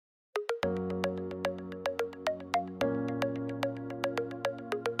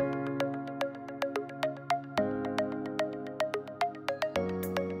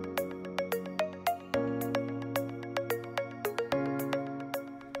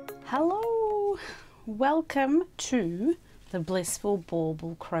Hello, welcome to the Blissful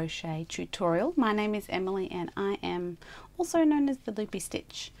Bauble crochet tutorial. My name is Emily and I am also known as the Loopy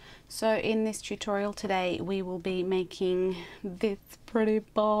Stitch. So in this tutorial today we will be making this pretty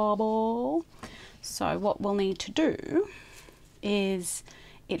bauble. So what we'll need to do is,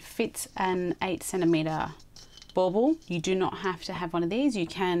 it fits an 8cm bauble. You do not have to have one of these. You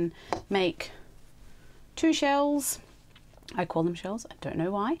can make 2 shells. I call them shells, I don't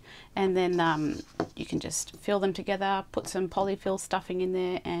know why. And then you can just fill them together, put some polyfill stuffing in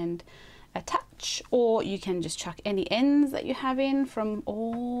there and attach, or you can just chuck any ends that you have in from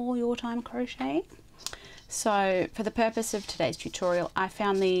all your time crocheting. So for the purpose of today's tutorial, I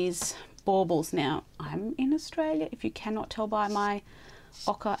found these baubles. Now I'm in Australia, if you cannot tell by my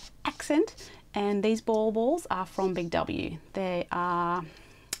ochre accent, and these baubles are from Big W. They are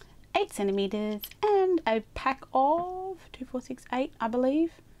 8cm and a pack of 2, 4, 6, 8, I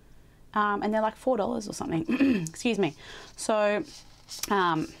believe, and they're like $4 or something. Excuse me. So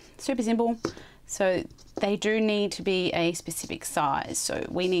super simple. So they do need to be a specific size, so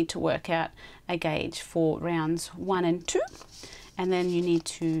we need to work out a gauge for rounds 1 and 2, and then you need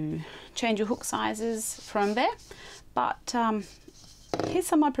to change your hook sizes from there. But here's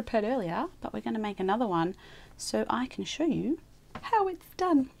some I prepared earlier, but we're going to make another one so I can show you how it's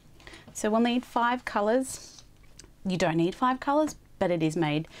done. So we'll need 5 colours. You don't need 5 colours, but it is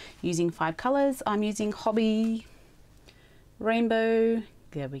made using 5 colours. I'm using Hobbii Rainbow.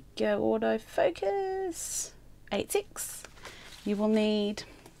 There we go, autofocus. 8/6. You will need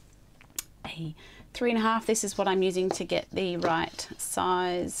a 3.5. This is what I'm using to get the right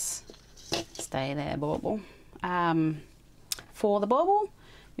size. Stay there, bauble. For the bauble,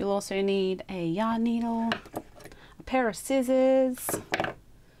 you'll also need a yarn needle, a pair of scissors,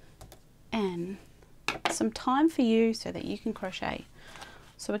 and some time for you so that you can crochet.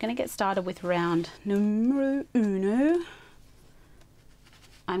 So we're going to get started with round numero uno.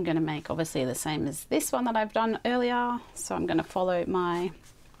 I'm going to make obviously the same as this one that I've done earlier, so I'm going to follow my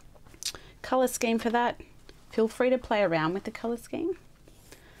color scheme for that. Feel free to play around with the color scheme.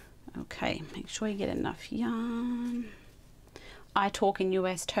 Okay, make sure you get enough yarn. I talk in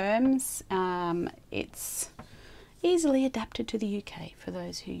US terms. It's easily adapted to the UK for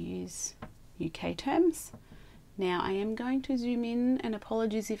those who use UK terms. Now I am going to zoom in, and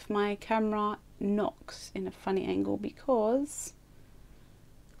apologies if my camera knocks in a funny angle because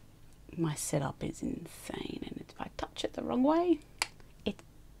my setup is insane, and if I touch it the wrong way, it's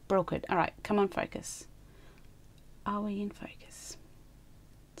broken. All right, come on, focus. Are we in focus?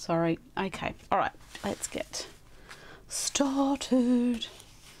 Sorry. Okay. All right, let's get started.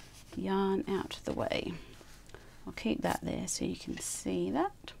 Yarn out of the way. I'll keep that there so you can see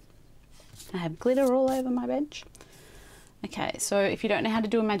that. I have glitter all over my bench. Okay, so if you don't know how to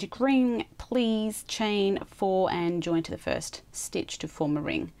do a magic ring, please chain 4 and join to the first stitch to form a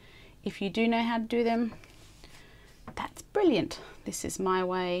ring. If you do know how to do them, that's brilliant. This is my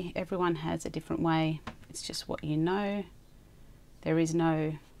way. Everyone has a different way. It's just what you know. There is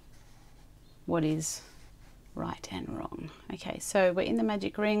no what is right and wrong. Okay, so we're in the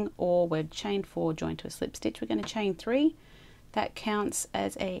magic ring, or we're chain 4, join to a slip stitch. We're going to chain 3. That counts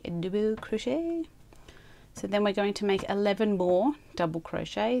as a double crochet. So then we're going to make 11 more double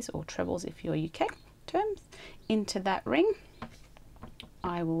crochets, or trebles if you're UK terms, into that ring.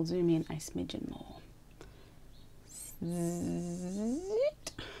 I will zoom in a smidgen more.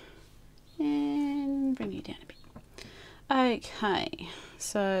 And bring you down a bit. Okay,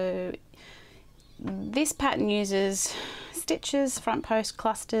 so this pattern uses stitches, front post,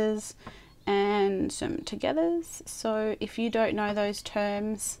 clusters, and some togethers. So if you don't know those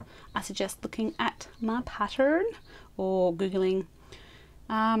terms, I suggest looking at my pattern or Googling.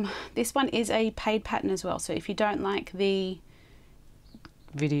 This one is a paid pattern as well, so if you don't like the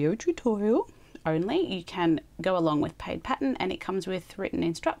video tutorial only, you can go along with paid pattern, and it comes with written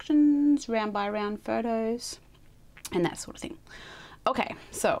instructions, round by round photos, and that sort of thing. Okay,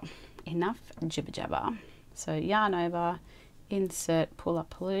 so enough jibber jabber. So yarn over, insert, pull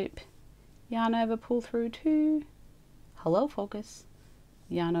up a loop, yarn over, pull through 2, hello focus,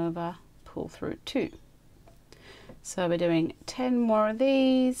 yarn over, pull through 2. So we're doing 10 more of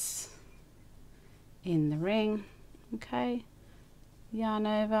these in the ring. Okay, yarn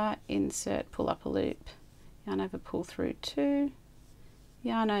over, insert, pull up a loop, yarn over, pull through 2,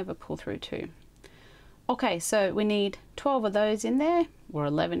 yarn over, pull through 2. Okay, so we need 12 of those in there, or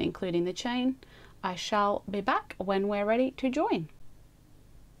 11 including the chain. I shall be back when we're ready to join.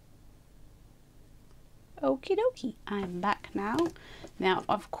 Okie dokie, I'm back now. Now,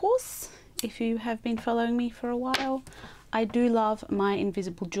 of course, if you have been following me for a while, I do love my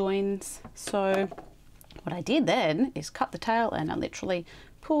invisible joins, so what I did then is cut the tail, and I literally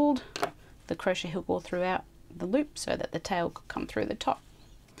pulled the crochet hook all throughout the loop so that the tail could come through the top.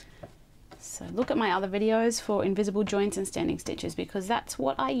 So look at my other videos for invisible joints and standing stitches, because that's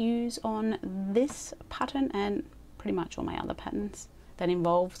what I use on this pattern and pretty much all my other patterns that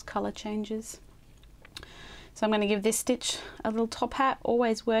involves color changes. So I'm going to give this stitch a little top hat,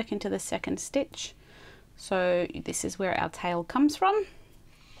 always work into the second stitch. So this is where our tail comes from.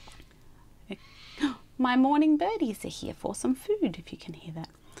 My morning birdies are here for some food, if you can hear that.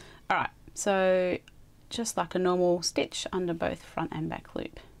 All right, so just like a normal stitch under both front and back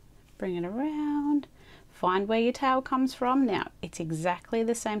loop. Bring it around, find where your tail comes from. Now it's exactly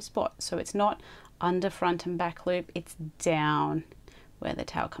the same spot, so it's not under front and back loop, it's down where the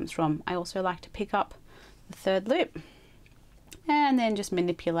tail comes from. I also like to pick up the third loop and then just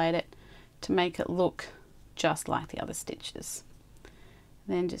manipulate it to make it look just like the other stitches.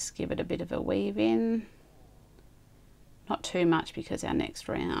 Then just give it a bit of a weave in, not too much because our next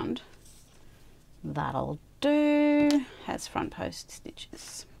round, that'll do, has front post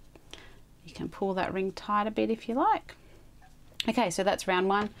stitches. You can pull that ring tight a bit if you like. Okay, so that's round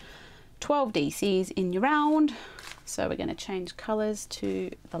one. 12 DCs in your round. So we're going to change colors to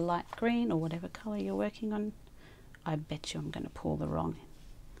the light green or whatever color you're working on. I bet you I'm going to pull the wrong.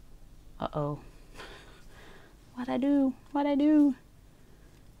 Uh-oh. What'd I do? What'd I do?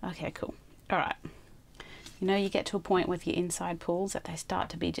 Okay, cool. All right. You know, you get to a point with your inside pulls that they start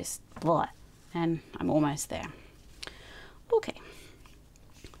to be just blah, and I'm almost there. Okay.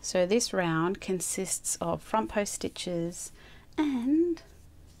 So this round consists of front post stitches and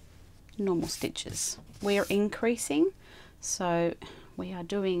normal stitches. We are increasing, so we are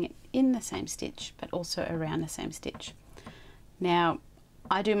doing it in the same stitch but also around the same stitch. Now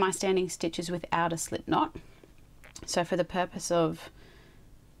I do my standing stitches without a slip knot, so for the purpose of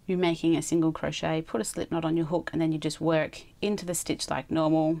you making a single crochet, put a slip knot on your hook and then you just work into the stitch like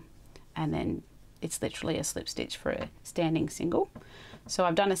normal, and then it's literally a slip stitch for a standing single. So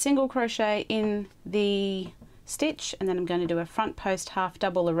I've done a single crochet in the stitch, and then I'm going to do a front post half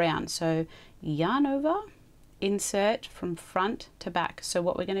double around. So yarn over, insert from front to back. So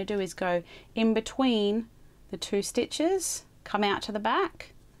what we're going to do is go in between the two stitches, come out to the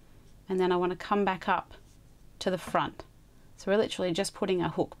back, and then I want to come back up to the front. So we're literally just putting a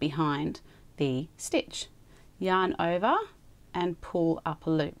hook behind the stitch. Yarn over and pull up a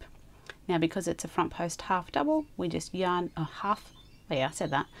loop. Now because it's a front post half double, we just yarn a half, yeah, I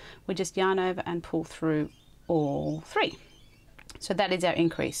said that. We just yarn over and pull through all three. So that is our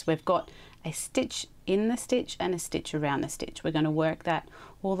increase. We've got a stitch in the stitch and a stitch around the stitch. We're going to work that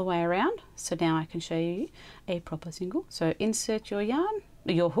all the way around. So now I can show you a proper single. So insert your yarn,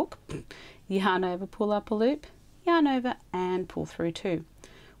 your hook, yarn over, pull up a loop, yarn over and pull through two.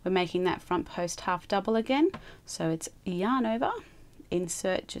 We're making that front post half double again. So it's yarn over,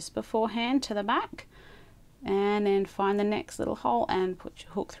 insert just beforehand to the back, and then find the next little hole and put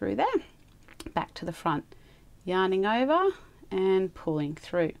your hook through there, back to the front, yarning over and pulling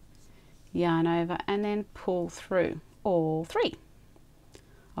through, yarn over and then pull through all three.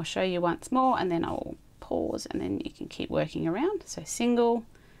 I'll show you once more and then I'll pause and then you can keep working around. So single,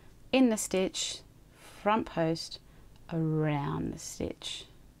 in the stitch, front post, around the stitch,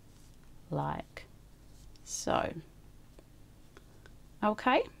 like so.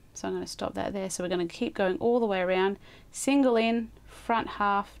 Okay, so I'm going to stop that there. So we're going to keep going all the way around, single in, front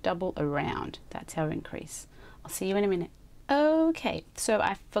half, double around. That's our increase. I'll see you in a minute. Okay, so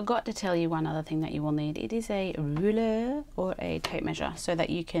I forgot to tell you one other thing that you will need. It is a ruler or a tape measure so that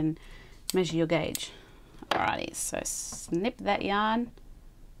you can measure your gauge. Alrighty, so snip that yarn,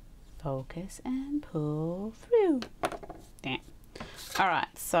 focus and pull through. Damn.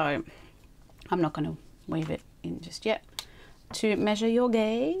 Alright, so I'm not going to weave it in just yet. To measure your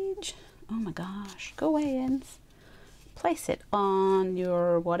gauge, oh my gosh, go away ends. Place it on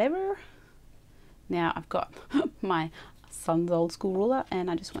your whatever. Now I've got my son's old school ruler and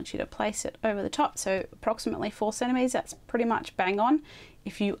I just want you to place it over the top. So approximately 4 centimeters, that's pretty much bang on.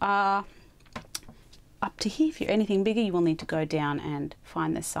 If you are up to here, if you're anything bigger, you will need to go down and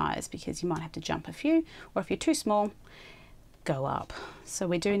find the size because you might have to jump a few, or if you're too small, go up. So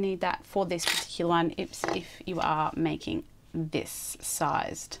we do need that for this particular one if you are making this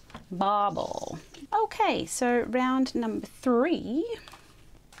sized bauble. Okay, so round number 3,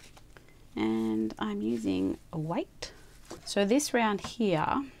 and I'm using a weight. So this round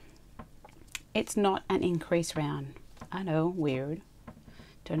here, it's not an increase round. I know, weird.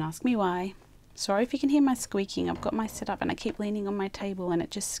 Don't ask me why. Sorry if you can hear my squeaking. I've got my setup and I keep leaning on my table and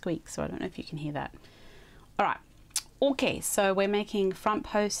it just squeaks, so I don't know if you can hear that. All right, Okay, so we're making front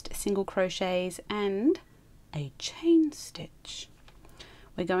post single crochets and a chain stitch.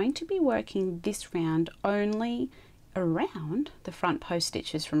 We're going to be working this round only around the front post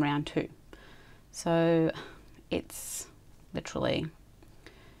stitches from round 2. So it's literally,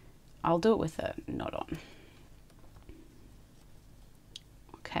 I'll do it with a knot on.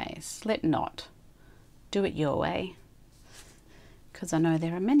 Okay, slip knot. Do it your way, because I know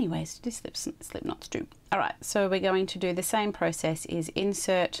there are many ways to do slip knots too. Alright, so we're going to do the same process, is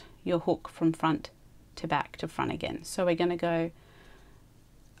insert your hook from front to back to front again. So we're going to go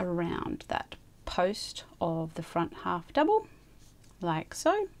around that post of the front half double, like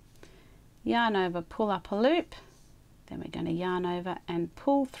so. Yarn over, pull up a loop, then we're going to yarn over and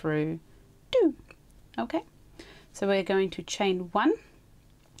pull through 2. Okay, so we're going to chain 1,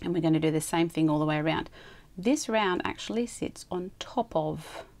 and we're going to do the same thing all the way around. This round actually sits on top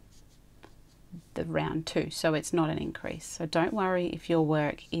of the round 2, so it's not an increase. So don't worry if your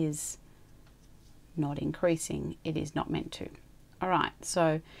work is not increasing, it is not meant to. Alright,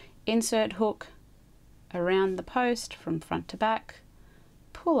 so insert hook around the post from front to back,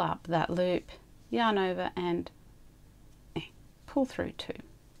 pull up that loop, yarn over and pull through 2.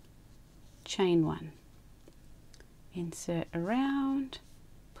 Chain 1. Insert around,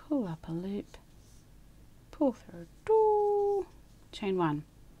 pull up a loop, pull through 2, chain 1.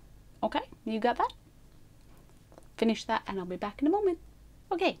 Okay, you got that? Finish that and I'll be back in a moment.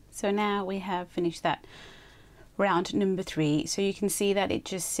 Okay, so now we have finished that round number 3. So you can see that it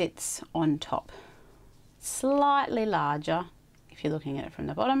just sits on top. Slightly larger if you're looking at it from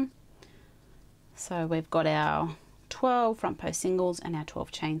the bottom. So we've got our 12 front post singles and our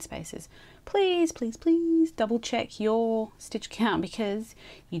 12 chain spaces. Please, please, please double check your stitch count, because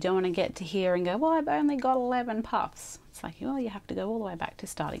you don't want to get to here and go, well, I've only got 11 puffs. It's like, well, you have to go all the way back to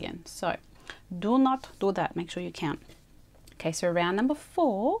start again. So do not do that. Make sure you count. Okay, so round number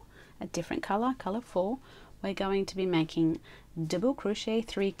 4, a different color, color 4, we're going to be making double crochet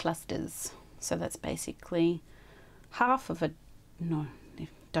 3 clusters. So that's basically half of a, no,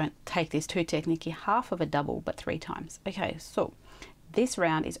 don't take this too technically, half of a double but 3 times. Okay, so this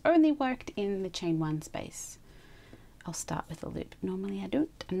round is only worked in the chain 1 space. I'll start with a loop. Normally I do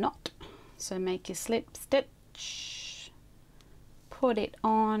a knot. So make your slip stitch, put it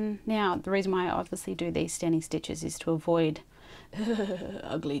on. Now the reason why I obviously do these standing stitches is to avoid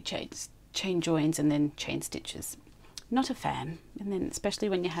ugly chain joins and then chain stitches. Not a fan. And then especially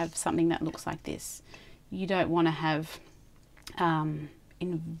when you have something that looks like this, you don't want to have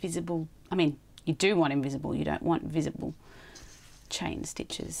invisible, I mean you do want invisible, you don't want visible chain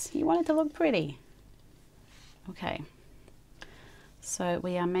stitches. You want it to look pretty. Okay, so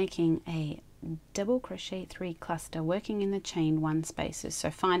we are making a double crochet 3 cluster working in the chain 1 spaces. So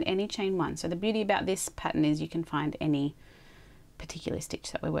find any chain 1. So the beauty about this pattern is you can find any particular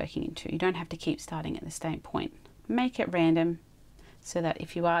stitch that we're working into. You don't have to keep starting at the same point. Make it random so that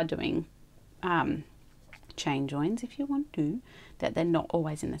if you are doing chain joins, if you want to, that they're not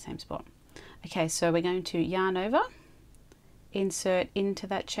always in the same spot. Okay, so we're going to yarn over, insert into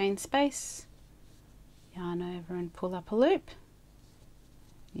that chain space, yarn over and pull up a loop,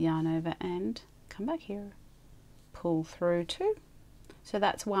 yarn over and come back here, pull through 2. So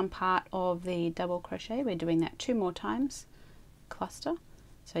that's one part of the double crochet. We're doing that 2 more times, cluster.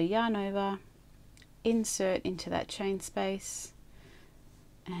 So yarn over, insert into that chain space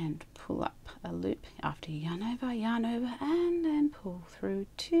and pull up a loop after you yarn over and then pull through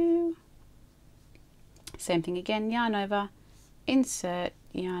 2. Same thing again, yarn over, insert,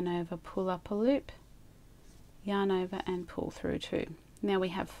 yarn over, pull up a loop, yarn over and pull through 2. Now we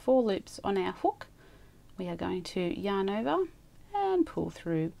have 4 loops on our hook. We are going to yarn over and pull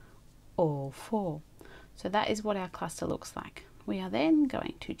through all 4. So that is what our cluster looks like. We are then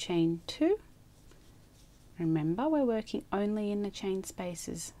going to chain 2. Remember, we're working only in the chain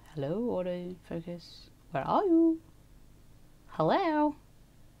spaces. Hello, autofocus. Where are you? Hello.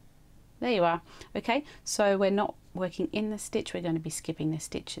 There you are. Okay, so we're not working in the stitch, we're going to be skipping the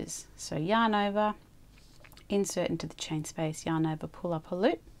stitches. So yarn over, insert into the chain space, yarn over, pull up a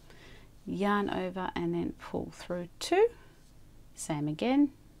loop, yarn over and then pull through 2. Same again,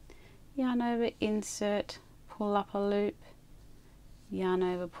 yarn over, insert, pull up a loop, yarn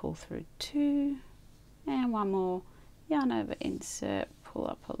over, pull through 2, and one more, yarn over, insert, pull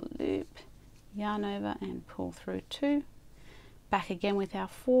up a loop, yarn over and pull through 2. Back again with our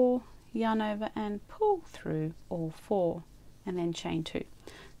 4, yarn over and pull through all 4 and then chain 2.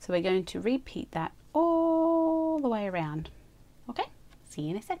 So we're going to repeat that all the way around. Okay, see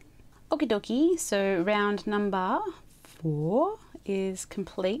you in a second. Okie dokie, so round number 4 is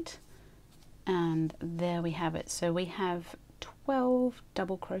complete. And there we have it. So we have 12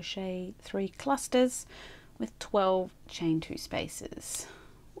 double crochet 3 clusters with 12 chain 2 spaces.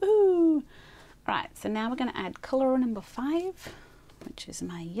 Woo! Right, so now we're going to add color number 5, which is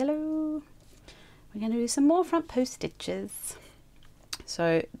my yellow. We're going to do some more front post stitches.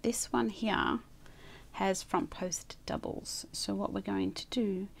 So this one here has front post doubles. So what we're going to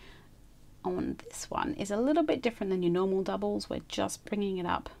do on this one is a little bit different than your normal doubles. We're just bringing it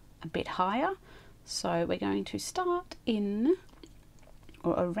up a bit higher. So we're going to start in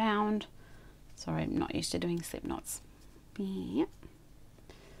or around, sorry, I'm not used to doing slip knots. Yep.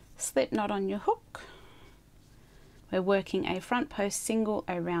 Slip knot on your hook. We're working a front post single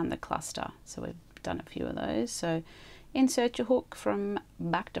around the cluster. So we've done a few of those. So insert your hook from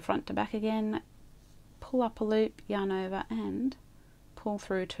back to front to back again, pull up a loop, yarn over and pull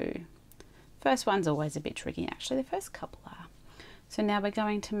through 2. First one's always a bit tricky, actually the first couple are. So now we're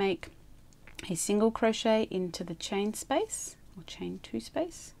going to make a single crochet into the chain space or chain 2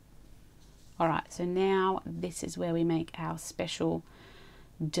 space. Alright, so now this is where we make our special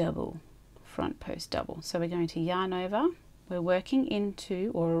double, front post double. So we're going to yarn over, we're working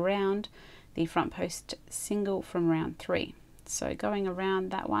into or around the front post single from round 3. So going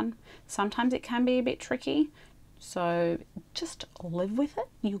around that one, sometimes it can be a bit tricky, so just live with it,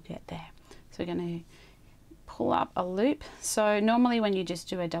 you'll get there. So we're going to pull up a loop. So normally when you just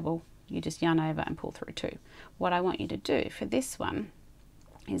do a double, you just yarn over and pull through 2. What I want you to do for this one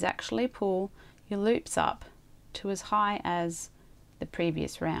is actually pull your loops up to as high as the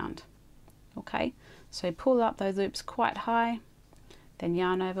previous round. Okay, so pull up those loops quite high, then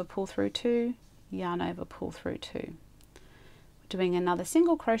yarn over, pull through 2, yarn over, pull through 2. We're doing another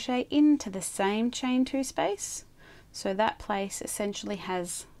single crochet into the same chain 2 space. So that place essentially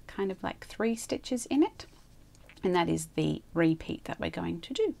has kind of like 3 stitches in it, and that is the repeat that we're going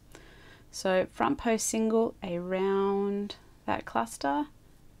to do. So front post single around that cluster,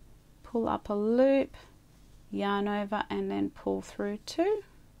 pull up a loop, yarn over and then pull through 2,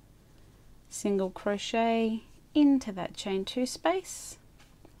 single crochet into that chain 2 space,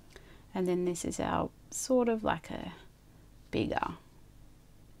 and then this is our sort of like a bigger,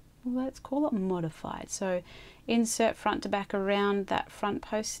 let's call it modified. So insert front to back around that front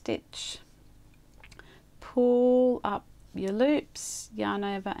post stitch, pull up your loops, yarn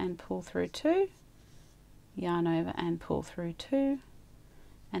over and pull through 2, yarn over and pull through 2,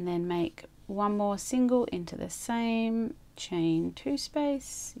 and then make one more single into the same chain 2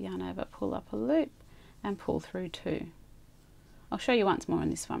 space, yarn over, pull up a loop and pull through 2. I'll show you once more on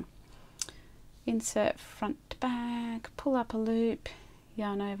this one. Insert front to back, pull up a loop,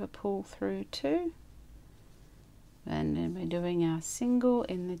 yarn over, pull through 2, and then we're doing our single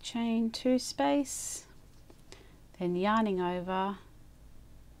in the chain 2 space, then yarning over,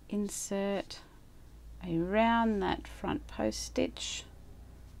 insert around that front post stitch,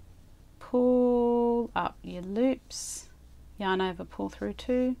 pull up your loops, yarn over, pull through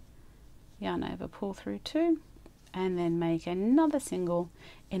 2, yarn over, pull through 2, and then make another single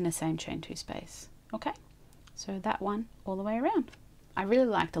in the same chain 2 space. Okay, so that one all the way around. I really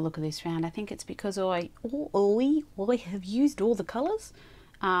like the look of this round. I think it's because I have used all the colors,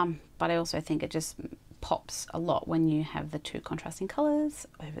 but I also think it just pops a lot when you have the 2 contrasting colors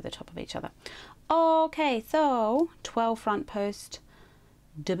over the top of each other. Okay, so 12 front post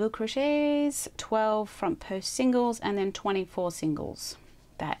double crochets, 12 front post singles, and then 24 singles.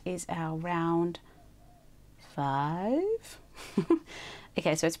 That is our round 5.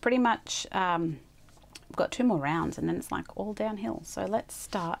 Okay, so it's pretty much we've got 2 more rounds and then it's like all downhill. So let's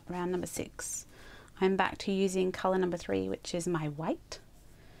start round number 6. I'm back to using color number 3, which is my white.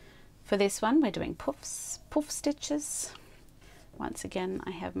 For this one we're doing poof stitches. Once again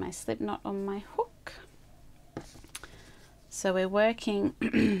I have my slip knot on my hook. So we're working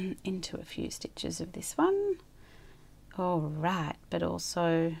into a few stitches of this one. All right, but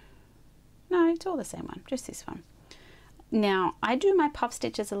also, no, it's all the same one, just this one. Now I do my puff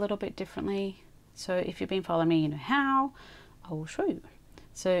stitches a little bit differently. So if you've been following me, you know how. I will show you.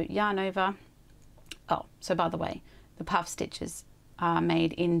 So yarn over. Oh, so by the way, the puff stitches are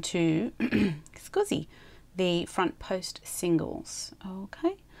made into excuse the front post singles.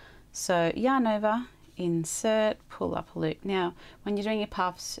 Okay, so yarn over, insert, pull up a loop. Now when you're doing your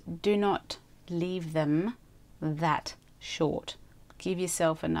puffs, do not leave them that short. Give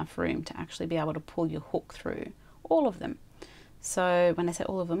yourself enough room to actually be able to pull your hook through all of them. So when I say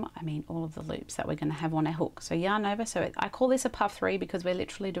all of them, I mean all of the loops that we're going to have on our hook. So yarn over. So I call this a puff 3 because we're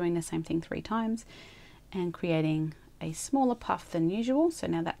literally doing the same thing 3 times and creating a smaller puff than usual. So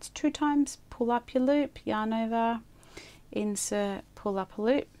now that's 2 times. Pull up your loop, yarn over, insert, pull up a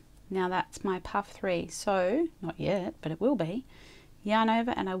loop, Now that's my puff 3, so not yet, but it will be. Yarn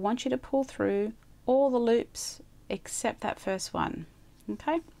over, and I want you to pull through all the loops except that first one.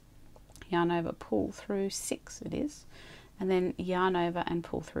 Okay, yarn over, pull through 6 it is, and then yarn over and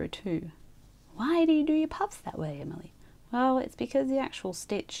pull through 2. Why do you do your puffs that way, Emily? Well, it's because the actual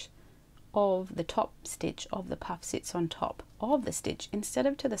stitch of the top stitch of the puff sits on top of the stitch instead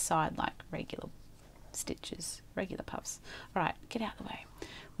of to the side like regular stitches, regular puffs. All right, get out of the way.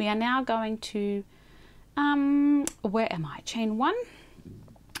 We are now going to where am I? Chain 1.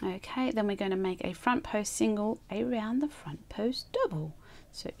 Okay, then we're going to make a front post single around the front post double.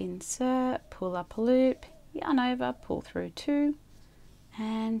 So insert, pull up a loop, yarn over, pull through 2,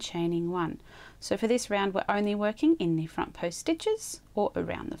 and chaining 1. So for this round we're only working in the front post stitches or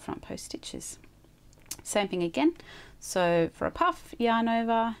around the front post stitches. Same thing again. So for a puff, yarn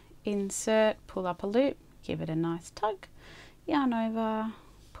over, insert, pull up a loop, give it a nice tug, yarn over,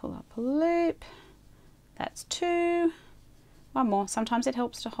 pull up a loop. That's 2. One more. Sometimes it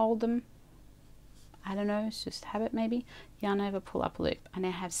helps to hold them. I don't know, it's just habit maybe. Yarn over, pull up a loop. I now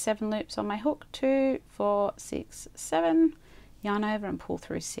have 7 loops on my hook. 2, 4, 6, 7. Yarn over and pull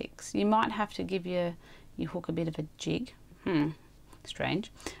through 6. You might have to give your hook a bit of a jig.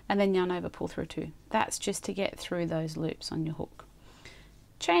 Strange. And then yarn over, pull through 2. That's just to get through those loops on your hook.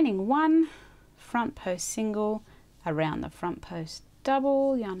 Chaining 1, front post single around the front post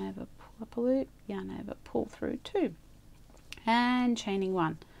double, yarn over, pull up a loop, yarn over, pull through 2, and chaining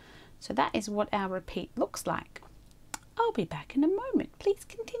 1. So that is what our repeat looks like. I'll be back in a moment. Please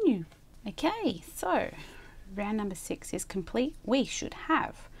continue. Okay, so round number 6 is complete. We should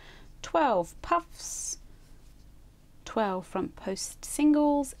have 12 puffs, 12 front post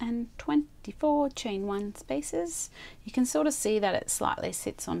singles, and 24 chain 1 spaces. You can sort of see that it slightly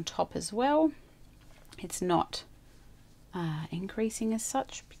sits on top as well. It's not increasing as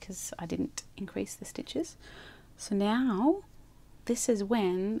such because I didn't increase the stitches. So now this is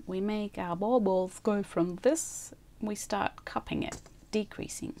when we make our baubles go from this, we start cupping it,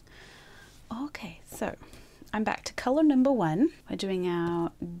 decreasing. Okay, so I'm back to color number 1. We're doing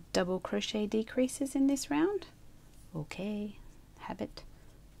our double crochet decreases in this round. Okay, habit,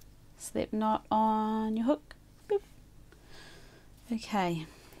 slip knot on your hook. Boop. Okay,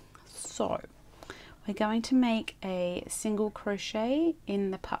 so we're going to make a single crochet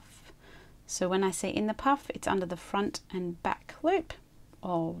in the puff. So when I say in the puff, it's under the front and back loop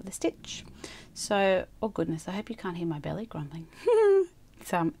of the stitch. So, oh goodness, I hope you can't hear my belly grumbling.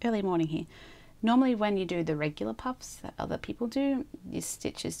 It's early morning here. Normally when you do the regular puffs that other people do, your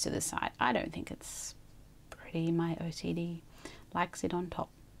stitches to the side. I don't think it's pretty. My OCD likes it on top.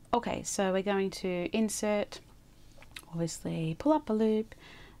 Okay, so we're going to insert, obviously pull up a loop,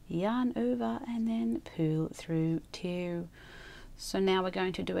 yarn over, and then pull through 2. So now we're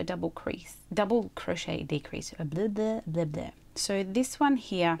going to do a double crochet decrease. Blah, blah, blah, blah. So this one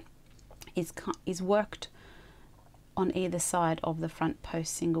here is worked on either side of the front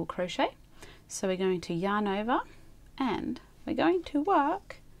post single crochet. So we're going to yarn over and we're going to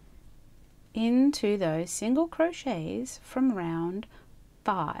work into those single crochets from round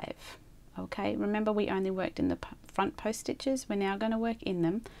 5. Okay, remember we only worked in the front post stitches. We're now going to work in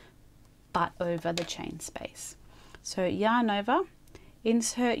them but over the chain space. So yarn over,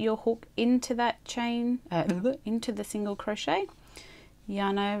 insert your hook into that chain, into the single crochet,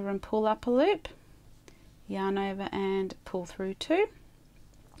 yarn over and pull up a loop, yarn over and pull through 2.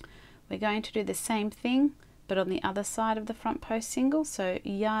 We're going to do the same thing but on the other side of the front post single. So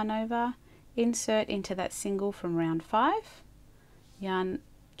yarn over, insert into that single from round 5,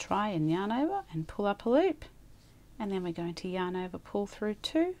 try and yarn over and pull up a loop, and then we're going to yarn over, pull through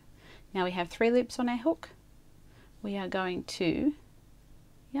 2. Now we have 3 loops on our hook. We are going to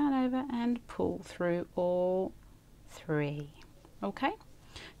yarn over and pull through all 3. Okay,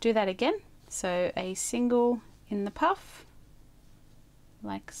 do that again. So a single in the puff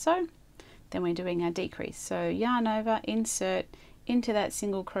like so, then we're doing our decrease. So yarn over, insert into that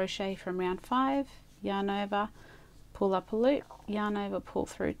single crochet from round 5, yarn over, pull up a loop, yarn over, pull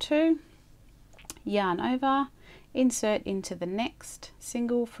through 2, yarn over, insert into the next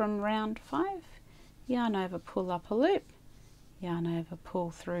single from round 5, yarn over, pull up a loop, yarn over,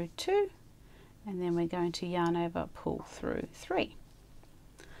 pull through 2, and then we're going to yarn over, pull through 3.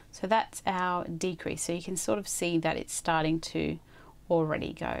 So that's our decrease. So you can sort of see that it's starting to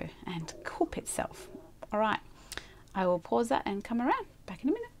already go and cup itself. All right, I will pause that and come around back in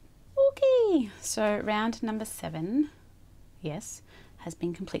a minute. Okay, so round number 7, yes, has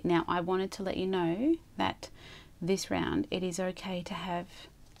been complete. Now I wanted to let you know that this round it is okay to have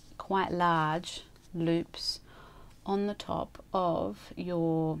quite large loops on the top of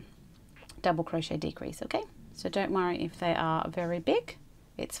your double crochet decrease. Okay, so don't worry if they are very big,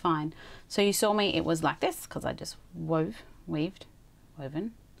 it's fine. So you saw me, it was like this because I just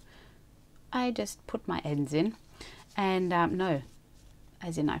woven. I just put my ends in, and no,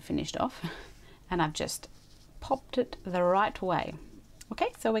 as in I finished off, and I've just popped it the right way.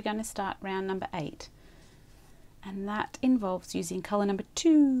 Okay, so we're going to start round number 8, and that involves using color number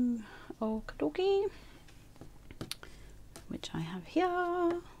 2, okie dokie, which I have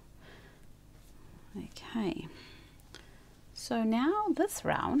here. Okay, so now this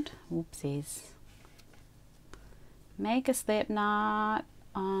round, whoopsies, make a slip knot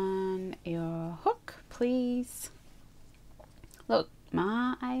on your hook, please. Look,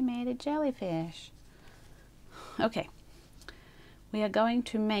 I made a jellyfish. Okay, we are going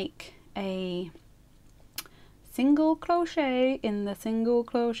to make a single crochet in the single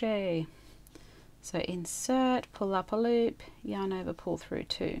crochet. So insert, pull up a loop, yarn over, pull through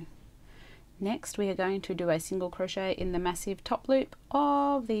 2. Next we are going to do a single crochet in the massive top loop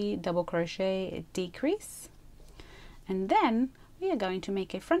of the double crochet decrease, and then we are going to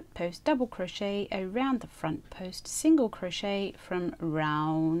make a front post double crochet around the front post single crochet from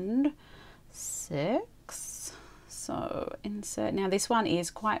round 6. So insert. Now this one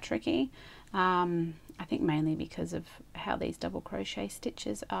is quite tricky, I think mainly because of how these double crochet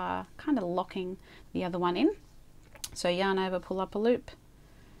stitches are kind of locking the other one in. So yarn over, pull up a loop,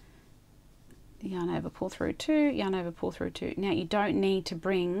 yarn over, pull through 2, yarn over, pull through 2. Now you don't need to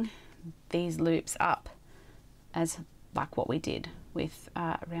bring these loops up as like what we did with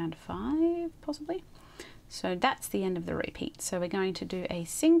round 5 possibly. So that's the end of the repeat. So we're going to do a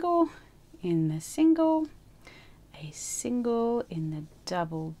single in the single, a single in the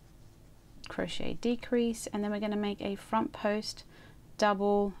double crochet decrease, and then we're going to make a front post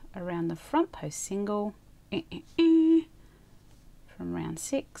double around the front post single from round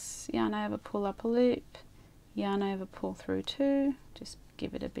 6, yarn over, pull up a loop, yarn over, pull through 2, just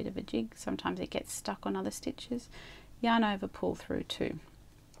give it a bit of a jig, sometimes it gets stuck on other stitches, yarn over, pull through 2.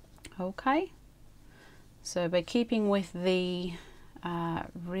 Okay, so we're keeping with the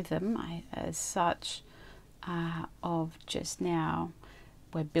rhythm as such of just now.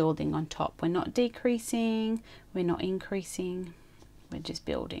 We're building on top, we're not decreasing, we're not increasing, we're just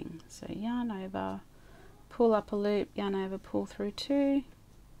building. So yarn over, pull up a loop, yarn over, pull through 2,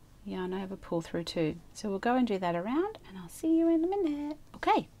 yarn over, pull through 2. So we'll go and do that around, and I'll see you in a minute.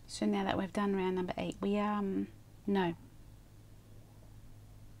 Okay, so now that we've done round number 8, we no,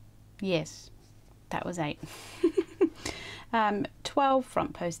 yes, that was 8. 12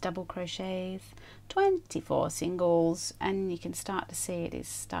 front post double crochets, 24 singles, and you can start to see it is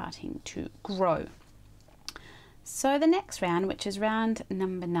starting to grow. So the next round, which is round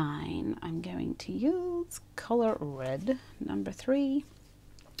number 9, I'm going to use color red, number 3.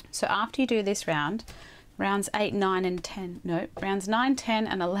 So after you do this round, rounds 8, 9 and 10, no, rounds 9, 10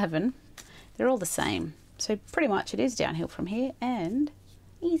 and 11, they're all the same. So pretty much it is downhill from here and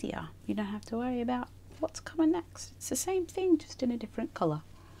easier. You don't have to worry about what's coming next. It's the same thing, just in a different color.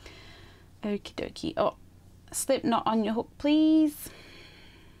 Okie dokie. Oh, slip knot on your hook, please.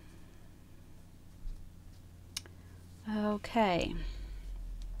 Okay,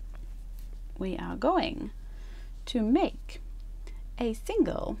 we are going to make a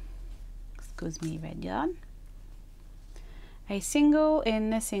single, excuse me, red yarn, a single in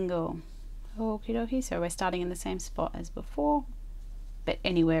the single. Okie dokie. So we're starting in the same spot as before, but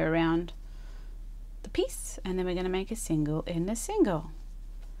anywhere around the piece, and then we're going to make a single in the single.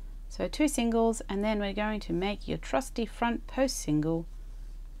 So 2 singles, and then we're going to make your trusty front post single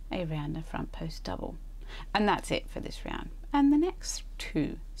around the front post double, and that's it for this round and the next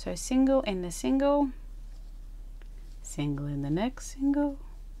 2. So single in the single, single in the next single,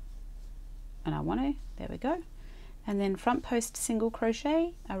 and I want to, there we go, and then front post single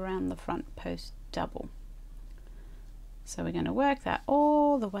crochet around the front post double. So we're going to work that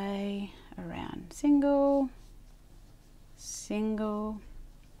all the way around. Single, single,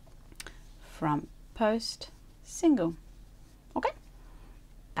 front post, single. Okay,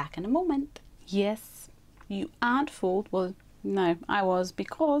 back in a moment. Yes, you aren't fooled. Well, no, I was,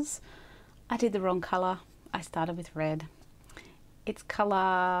 because I did the wrong color. I started with red. It's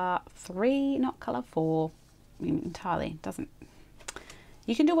color 3, not color 4. I mean, entirely doesn't.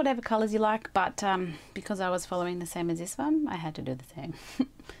 You can do whatever colors you like, but because I was following the same as this one, I had to do the same.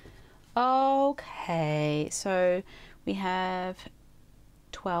 Okay, so we have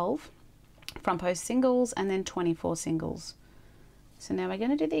 12 front post singles and then 24 singles. So now we're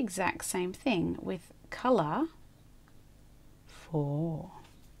going to do the exact same thing with color 4.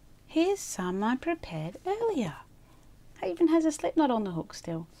 Here's some I prepared earlier. It even has a slip knot on the hook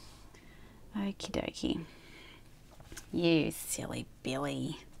still. Okie dokie. You silly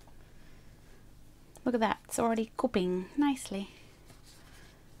Billy. Look at that, it's already cupping nicely.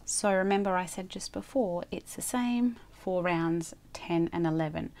 So remember I said just before, it's the same for rounds 10 and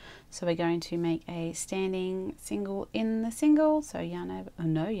 11. So we're going to make a standing single in the single. So yarn over, oh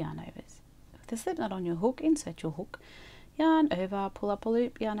no yarn overs. With the slip knot on your hook, insert your hook, yarn over, pull up a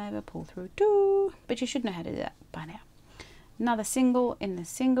loop, yarn over, pull through 2. But you should know how to do that by now. Another single in the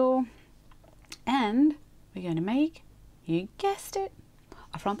single, and we're going to make, you guessed it,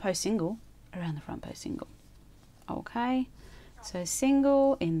 a front post single around the front post single. Okay, so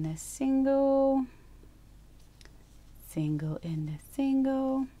single in the single, single in the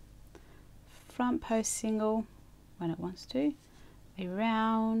single, front post single when it wants to,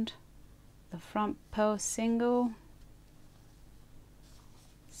 around the front post single,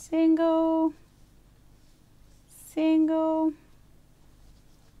 single, single,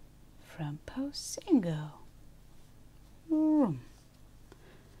 front post single.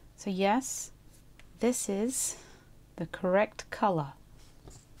 So yes, this is the correct color.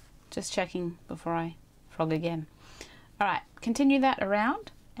 Just checking before I frog again. All right, continue that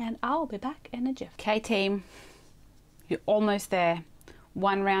around and I'll be back in a jiff. Okay team, you're almost there.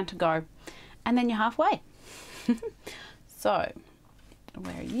 1 round to go and then you're halfway. So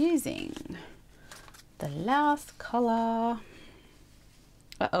we're using the last color.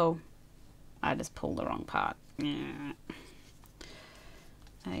 Uh-oh, I just pulled the wrong part.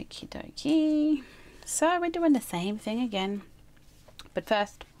 Okie dokie. So we're doing the same thing again, but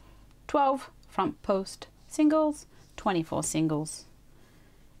first 12 front post singles, 24 singles.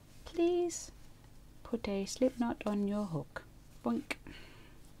 Please put a slip knot on your hook. Boink.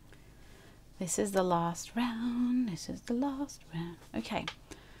 This is the last round. This is the last round. Okay,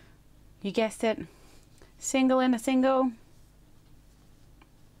 you guessed it. Single in a single,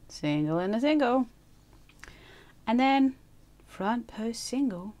 single in a single, and then front post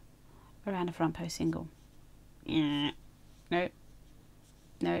single around a front post single. Nope,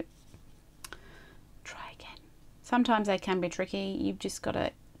 nope. Try again. Sometimes they can be tricky. You've just got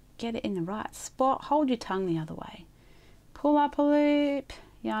to get it in the right spot. Hold your tongue the other way. Pull up a loop,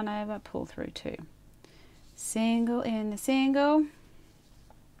 yarn over, pull through 2. Single in a single,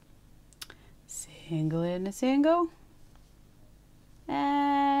 single in a single,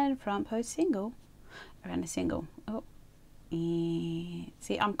 and front post single around a single. Oh,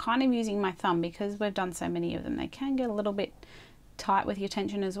 see, I'm kind of using my thumb because we've done so many of them. They can get a little bit tight with your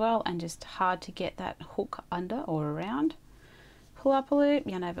tension as well and just hard to get that hook under or around. Pull up a loop,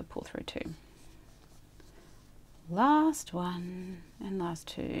 yarn over, pull through 2. Last one and last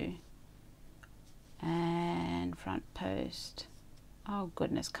 2, and front post. Oh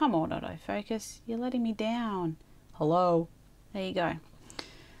goodness, come on autofocus, you're letting me down. Hello. There you go.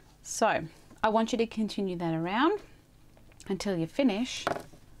 So I want you to continue that around until you finish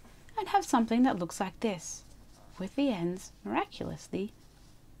and have something that looks like this with the ends miraculously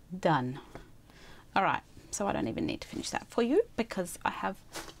done. All right, so I don't even need to finish that for you because I have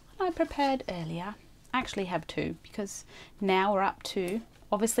one I prepared earlier. I actually have 2 because now we're up to,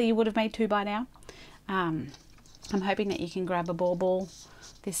 obviously you would have made 2 by now. I'm hoping that you can grab a bauble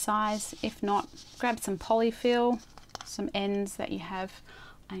this size. If not, grab some polyfill, some ends that you have.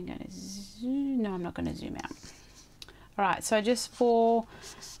 I'm going to zoom, no, I'm not going to zoom out. All right, so just for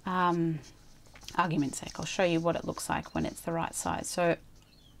argument's sake, I'll show you what it looks like when it's the right size. So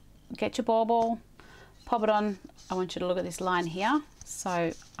get your bauble, pop it on. I want you to look at this line here.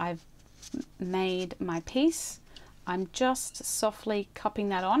 So I've made my piece. I'm just softly cupping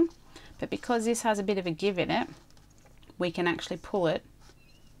that on, but because this has a bit of a give in it, we can actually pull it.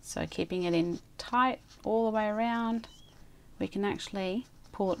 So keeping it in tight all the way around, we can actually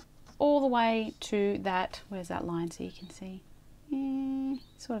pull it all the way to that, where's that line so you can see?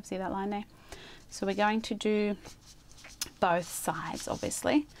 Sort of see that line there. So we're going to do both sides,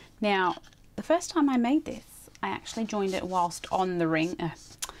 obviously. Now, the first time I made this, I actually joined it whilst on the ring.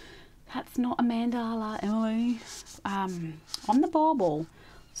 That's not a mandala, Emily. On the bauble.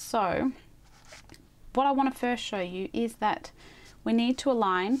 So what I want to first show you is that we need to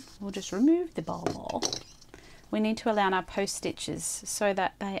align, we'll just remove the bauble. We need to align our post stitches so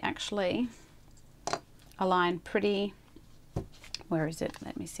that they actually align pretty, where is it?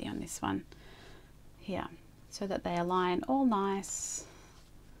 Let me see on this one. Here. So that they align all nice,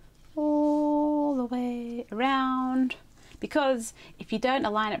 all the way around. Because if you don't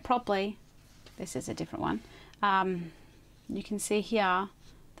align it properly, this is a different one, you can see here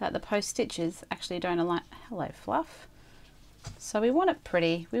that the post stitches actually don't align. Hello Fluff. So we want it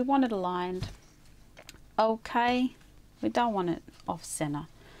pretty, we want it aligned okay, we don't want it off center.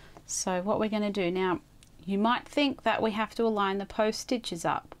 So what we're going to do now, you might think that we have to align the post stitches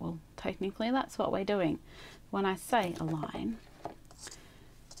up. Well, technically that's what we're doing. When I say align,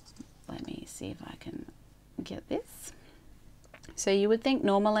 let me see if I can get this. So you would think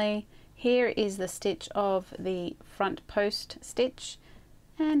normally here is the stitch of the front post stitch,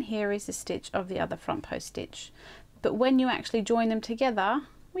 and here is the stitch of the other front post stitch. But when you actually join them together,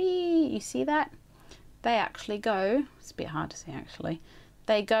 you see that? They actually go, it's a bit hard to see actually,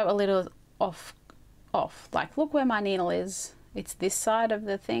 they go a little off. Like look where my needle is. It's this side of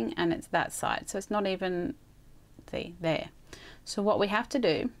the thing and it's that side. So it's not even, see, there. So what we have to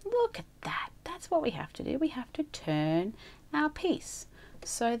do, look at that. That's what we have to do. We have to turn our piece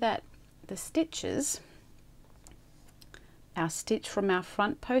so that the stitches, our stitch from our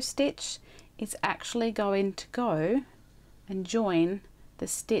front post stitch is actually going to go and join the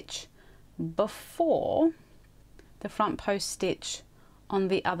stitch before the front post stitch on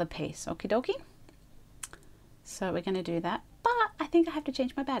the other piece. Okie dokie. So we're going to do that, but I think I have to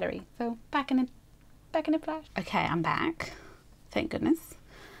change my battery. So back in a flash. Okay, I'm back. Thank goodness.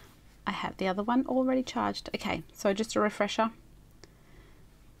 I have the other one already charged. Okay, so just a refresher.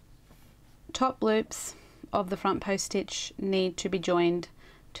 Top loops of the front post stitch need to be joined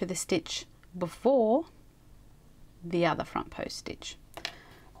to the stitch before the other front post stitch.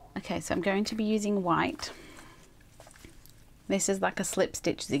 Okay, so I'm going to be using white. This is like a slip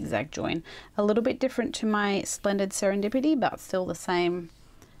stitch zigzag join. A little bit different to my Splendid Serendipity, but still the same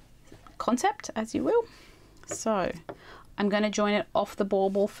concept, as you will. So I'm going to join it off the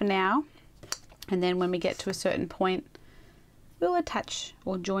bauble for now, and then when we get to a certain point, we'll attach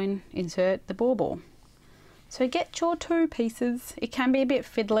or join, insert the bauble. So get your two pieces. It can be a bit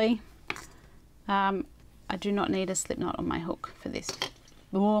fiddly. I do not need a slip knot on my hook for this.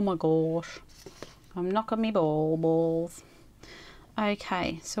 Oh my gosh, I'm knocking me baubles.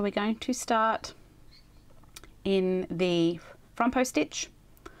 Okay, so we're going to start in the front post stitch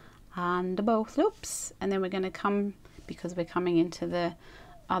under both loops, and then we're going to come, because we're coming into the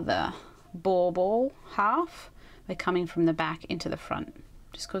other bauble half, we're coming from the back into the front,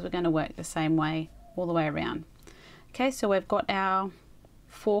 just because we're going to work the same way all the way around. Okay, so we've got our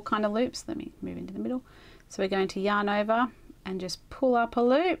 4 kind of loops. Let me move into the middle. So we're going to yarn over and just pull up a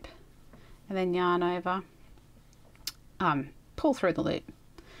loop, and then yarn over, pull through the loop.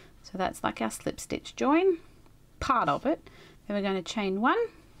 So that's like our slip stitch join, part of it. Then we're going to chain 1.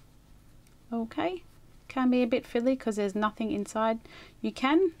 Okay, can be a bit fiddly because there's nothing inside. You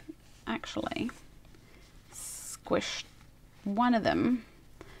can actually squish one of them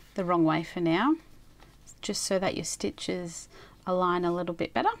the wrong way for now, just so that your stitches align a little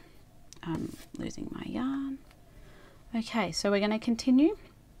bit better. I'm losing my yarn. Okay, so we're going to continue.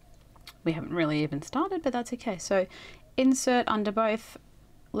 We haven't really even started, but that's okay. So insert under both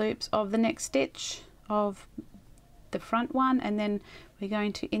loops of the next stitch of the front one, and then we're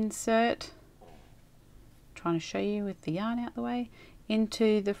going to insert, trying to show you with the yarn out the way,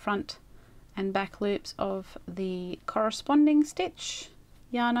 into the front and back loops of the corresponding stitch,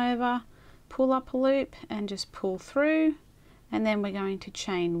 yarn over, pull up a loop and just pull through, and then we're going to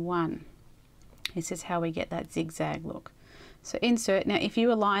chain 1. This is how we get that zigzag look. So insert. Now if you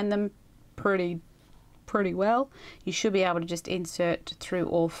align them pretty well, you should be able to just insert through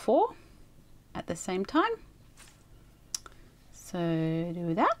all 4 at the same time. So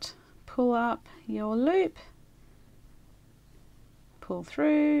do that, pull up your loop, pull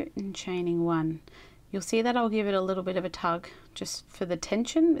through, and chaining 1. You'll see that I'll give it a little bit of a tug just for the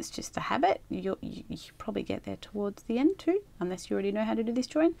tension. It's just a habit. You probably get there towards the end too, unless you already know how to do this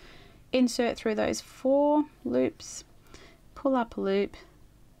join. Insert through those 4 loops, pull up a loop,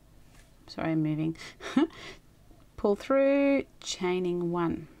 sorry I'm moving, pull through, chaining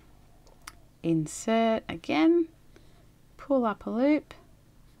 1, insert again, pull up a loop,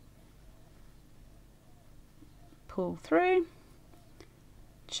 pull through,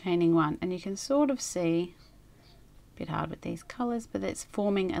 chaining 1, and you can sort of see, a bit hard with these colors, but it's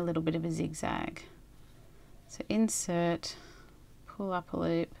forming a little bit of a zigzag. So insert, pull up a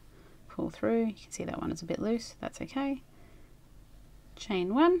loop, pull through. You can see that one is a bit loose, that's okay.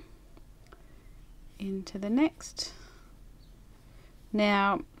 Chain 1 into the next.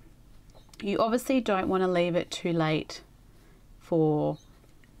 Now you obviously don't want to leave it too late for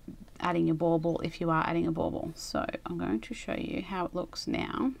adding your bauble if you are adding a bauble. So I'm going to show you how it looks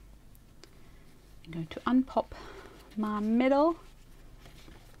now. I'm going to unpop my middle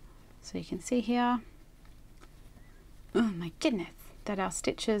so you can see here, oh my goodness, that our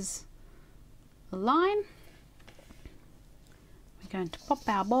stitches align. We're going to pop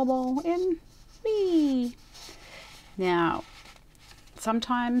our bauble in. Whee! Now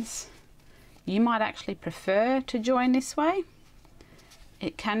sometimes you might actually prefer to join this way.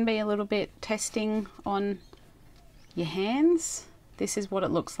 It can be a little bit testing on your hands. This is what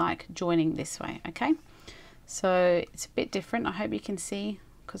it looks like joining this way, okay? So it's a bit different. I hope you can see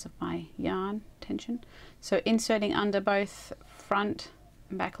because of my yarn tension. So inserting under both front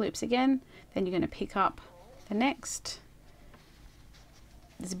and back loops again, then you're going to pick up the next.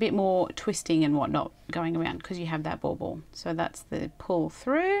 There's a bit more twisting and whatnot going around because you have that bauble. So that's the pull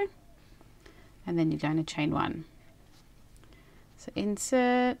through, and then you're going to chain one. So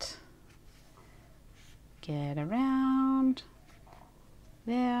insert, get around,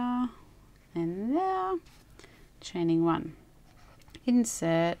 there, and there, chaining one.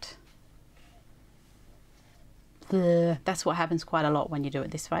 Insert. That's what happens quite a lot when you do it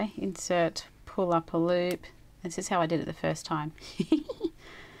this way. Insert, pull up a loop. This is how I did it the first time.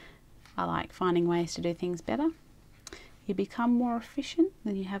 I like finding ways to do things better. You become more efficient,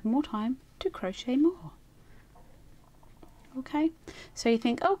 then you have more time to crochet more. Okay, so you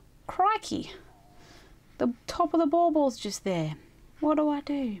think, oh crikey, the top of the bauble's just there. What do I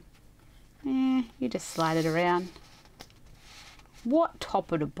do? You just slide it around. What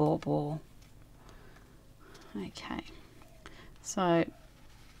top of the bauble? Okay, so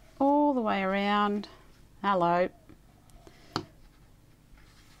all the way around. Hello.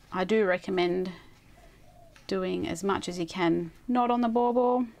 I do recommend doing as much as you can not on the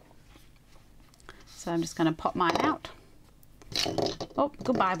bauble. So I'm just going to pop mine out. Oh,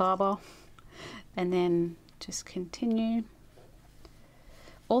 goodbye bauble. And then just continue.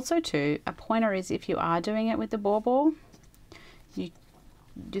 Also too, a pointer is if you are doing it with the bauble, your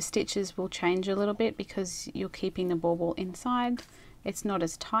stitches will change a little bit because you're keeping the bauble inside. It's not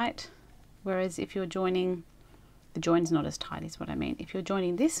as tight. Whereas if you're joining, the join's not as tight is what I mean. If you're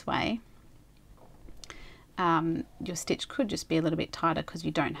joining this way, your stitch could just be a little bit tighter because you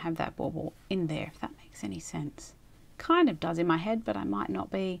don't have that bauble in there, if that makes any sense. Kind of does in my head, but I might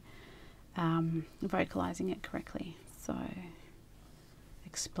not be vocalizing it correctly. So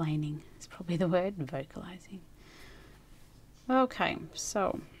explaining is probably the word, vocalizing. Okay,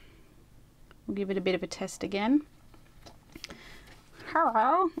 so we'll give it a bit of a test again.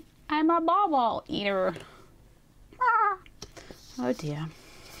 Hello, I'm a bauble eater. Oh dear.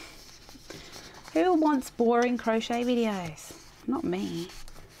 Who wants boring crochet videos? Not me.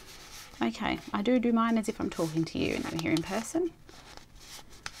 Okay, I do mine as if I'm talking to you and I'm here in person.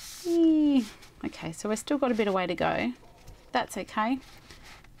 Eee. Okay, so we've still got a bit of way to go. That's okay.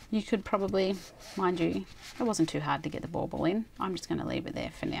 You could probably, mind you, it wasn't too hard to get the bauble in. I'm just going to leave it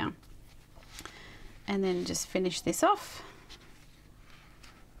there for now. And then just finish this off.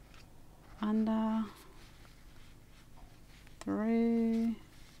 Under, through,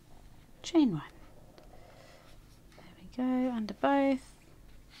 chain one. There we go, under both.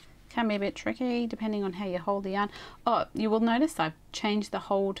 Can be a bit tricky depending on how you hold the yarn. Oh, you will notice I've changed the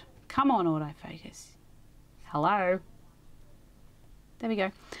hold. Come on, autofocus. Hello. There we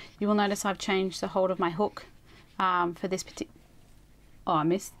go. You will notice I've changed the hold of my hook for this particular. Oh, I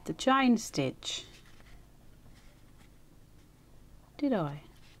missed the chain stitch. Did I?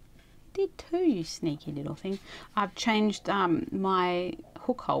 Did too, you sneaky little thing. I've changed my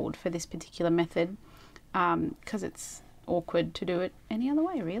hook hold for this particular method because it's awkward to do it any other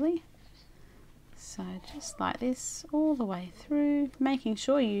way, really. So just like this all the way through, making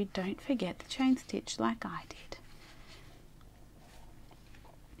sure you don't forget the chain stitch like I did.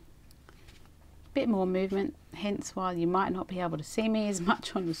 Bit more movement, hence why you might not be able to see me as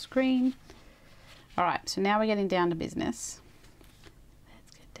much on the screen. All right, so now we're getting down to business.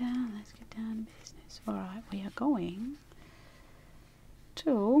 Let's get down to business. All right, we are going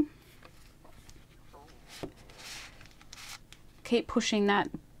to keep pushing that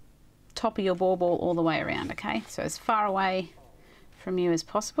top of your bauble all the way around, okay? So as far away from you as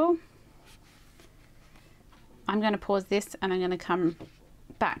possible. I'm going to pause this and I'm going to come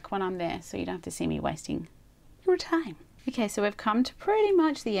back when I'm there so you don't have to see me wasting your time. Okay, so we've come to pretty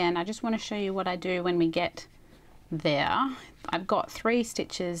much the end. I just want to show you what I do when we get there. I've got 3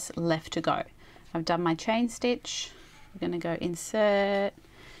 stitches left to go. I've done my chain stitch. We're going to go insert.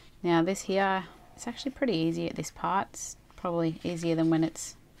 Now this here, it's actually pretty easy at this part. It's probably easier than when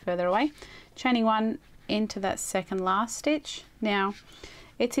it's further away. Chaining one into that second last stitch. Now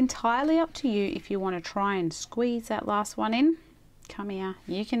it's entirely up to you if you want to try and squeeze that last one in. Come here,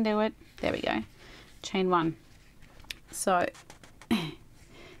 you can do it. There we go. Chain one. So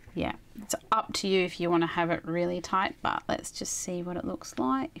yeah, it's up to you if you want to have it really tight, but let's just see what it looks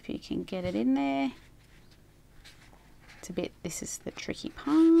like if you can get it in there. It's a bit, this is the tricky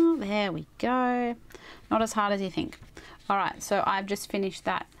part. There we go. Not as hard as you think. Alright, so I've just finished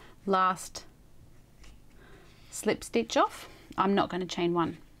that last slip stitch off. I'm not going to chain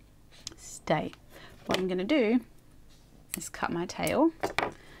one. Stay. What I'm going to do is cut my tail,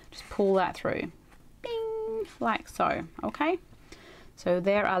 just pull that through, bing, like so, okay? So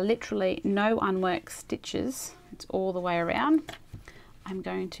there are literally no unworked stitches, it's all the way around. I'm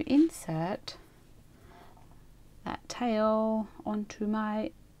going to insert that tail onto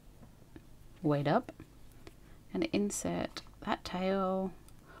my, wait up, and insert that tail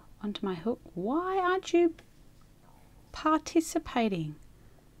onto my hook. Why aren't you participating?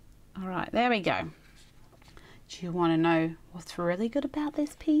 All right, there we go. Do you want to know what's really good about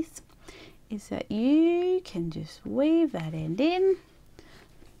this piece? Is that you can just weave that end in.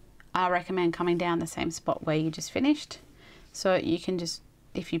 I recommend coming down the same spot where you just finished. So you can just,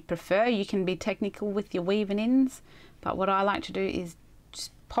 if you prefer, you can be technical with your weave and ins, but what I like to do is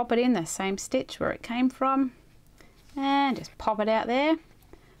just pop it in the same stitch where it came from and just pop it out there.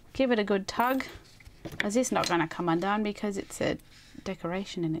 Give it a good tug, as it's not going to come undone because it's a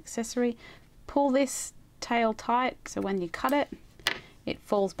decoration and accessory. Pull this tail tight so when you cut it, it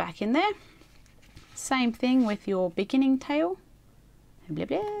falls back in there. Same thing with your beginning tail. Blah,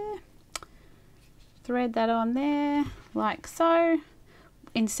 blah. Thread that on there like so.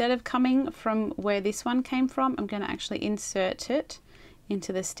 Instead of coming from where this one came from, I'm going to actually insert it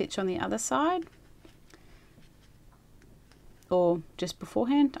into the stitch on the other side, or just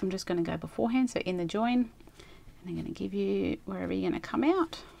beforehand. I'm just going to go beforehand, so in the join, and I'm going to give you wherever you're going to come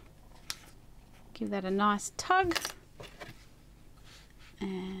out. Give that a nice tug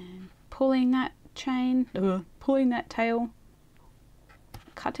and pulling that chain, pulling that tail,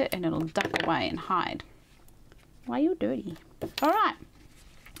 cut it and it'll duck away and hide. Why are you dirty? All right.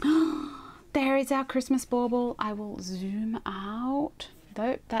 There is our Christmas bauble. I will zoom out.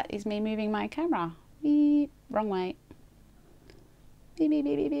 Though that is me moving my camera. Beep, wrong way. Beep, beep,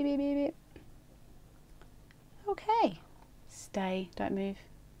 beep, beep, beep, beep, beep. Okay. Stay, don't move.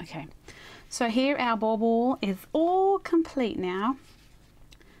 Okay. So here our bauble is all complete now.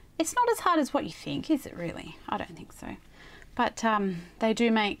 It's not as hard as what you think, is it really? I don't think so. But they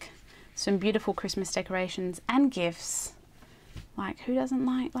do make some beautiful Christmas decorations and gifts. Like, who doesn't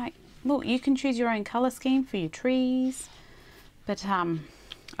like, look, you can choose your own color scheme for your trees. But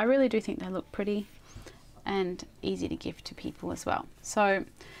I really do think they look pretty and easy to give to people as well. So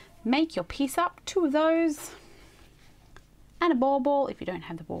make your piece up, 2 of those, and a bauble. If you don't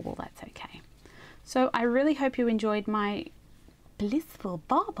have the bauble, that's okay. So I really hope you enjoyed my Blissful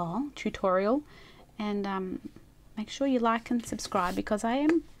Bauble tutorial, and make sure you like and subscribe because I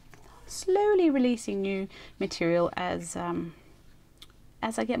am slowly releasing new material as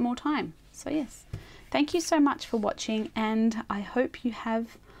I get more time. So yes, thank you so much for watching, and I hope you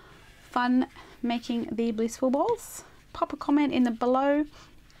have fun making the Blissful balls. Pop a comment in the below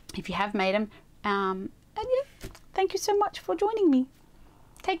if you have made them, and yeah, thank you so much for joining me.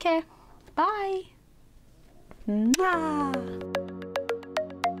 Take care. Bye. Mwah.